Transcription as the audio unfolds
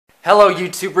Hello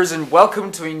YouTubers and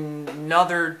welcome to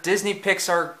another Disney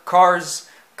Pixar Cars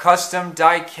custom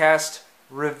diecast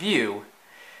review.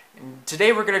 And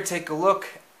today we're going to take a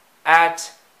look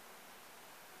at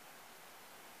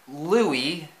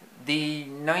Louis, the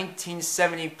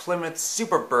 1970 Plymouth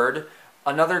Superbird,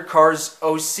 another Cars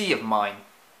OC of mine.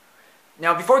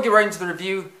 Now before we get right into the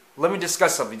review, let me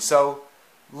discuss something. So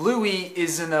Louis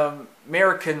is an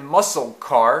American muscle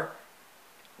car,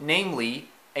 namely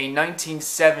a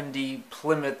 1970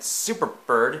 Plymouth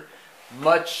Superbird,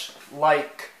 much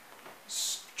like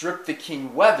Strip the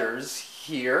King Weathers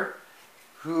here,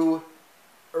 who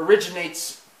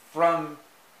originates from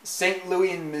St.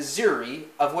 Louis in Missouri,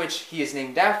 of which he is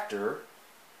named after,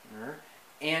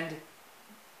 and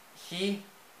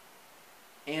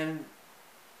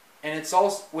it's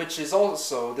also, which is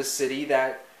also the city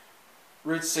that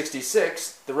Route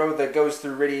 66, the road that goes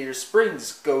through Radiator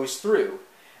Springs, goes through.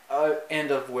 And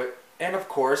of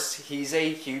course, he's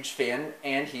a huge fan,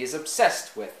 and he is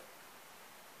obsessed with.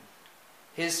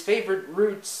 His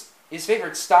favorite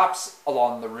stops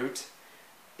along the route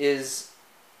is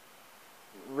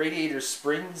Radiator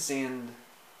Springs and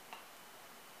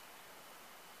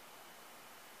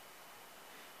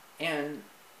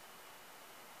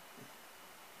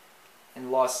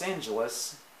Los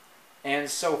Angeles, and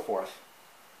so forth.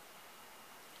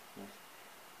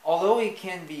 Although he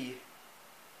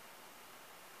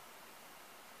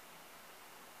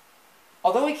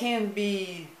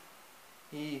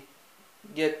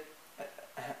get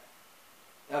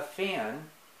a fan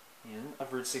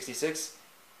of Route 66,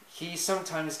 he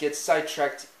sometimes gets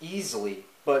sidetracked easily,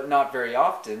 but not very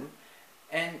often.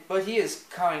 But he is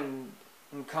kind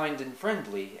and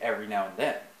friendly every now and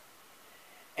then.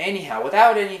 Anyhow,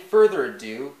 without any further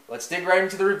ado, let's dig right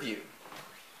into the review.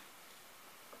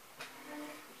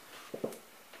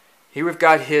 Here we've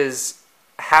got his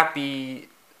happy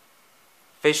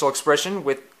facial expression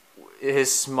with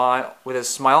his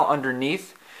smile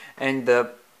underneath, and the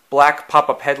black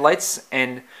pop-up headlights,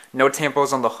 and no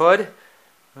tampos on the hood.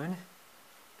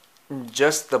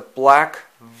 Just the black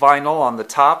vinyl on the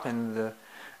top, and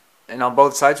on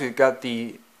both sides we've got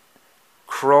the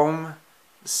chrome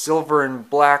silver and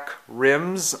black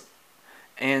rims,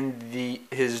 and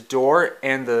his door,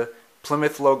 and the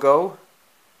Plymouth logo,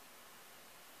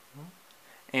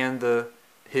 and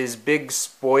his big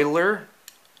spoiler.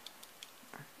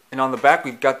 And on the back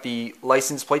we've got the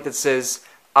license plate that says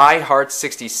I Heart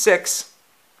 66.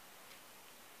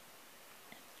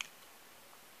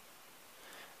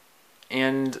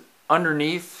 And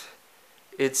underneath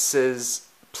it says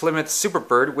Plymouth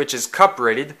Superbird, which is cup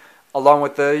rated, along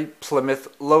with the Plymouth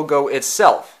logo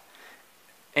itself.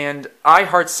 And I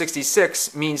Heart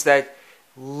 66 means that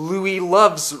Louis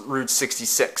loves Route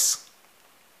 66.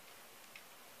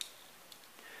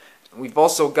 We've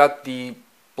also got the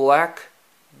black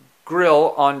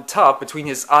grill on top between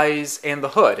his eyes and the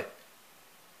hood.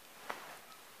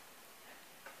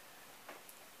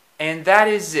 And that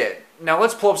is it. Now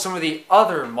let's pull up some of the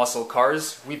other muscle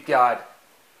cars. We've got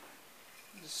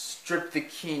Strip the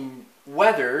King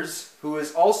Weathers, who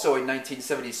is also a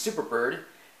 1970 Superbird,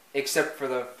 except for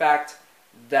the fact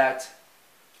that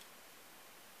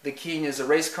the King is a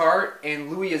race car and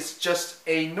Louis is just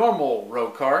a normal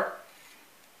road car.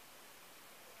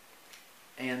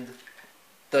 And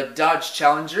the Dodge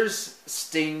Challengers,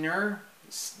 Stainer,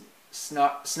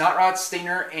 Snotrod,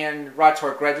 Stainer, and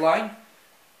Rotork Redline.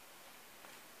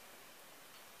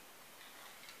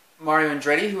 Mario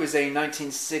Andretti, who is a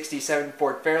 1967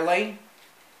 Ford Fairlane.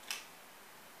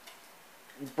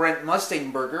 Brent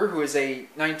Mustangberger, who is a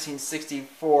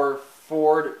 1964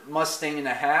 Ford Mustang and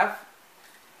a half.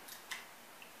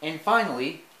 And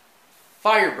finally,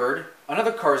 Firebird,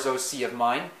 another Cars OC of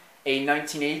mine, a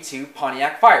 1982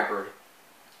 Pontiac Firebird.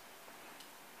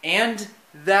 And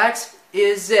that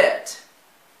is it.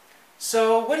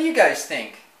 So what do you guys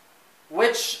think?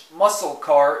 Which muscle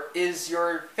car is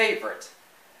your favorite?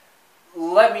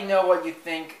 Let me know what you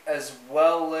think, as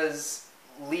well as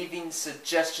leaving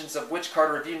suggestions of which car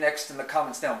to review next in the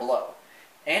comments down below.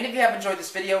 And if you have enjoyed this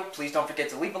video, please don't forget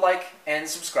to leave a like and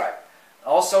subscribe.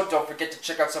 Also, don't forget to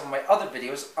check out some of my other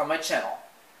videos on my channel.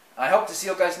 I hope to see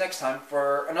you guys next time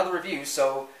for another review,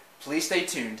 so please stay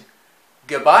tuned.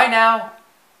 Goodbye now!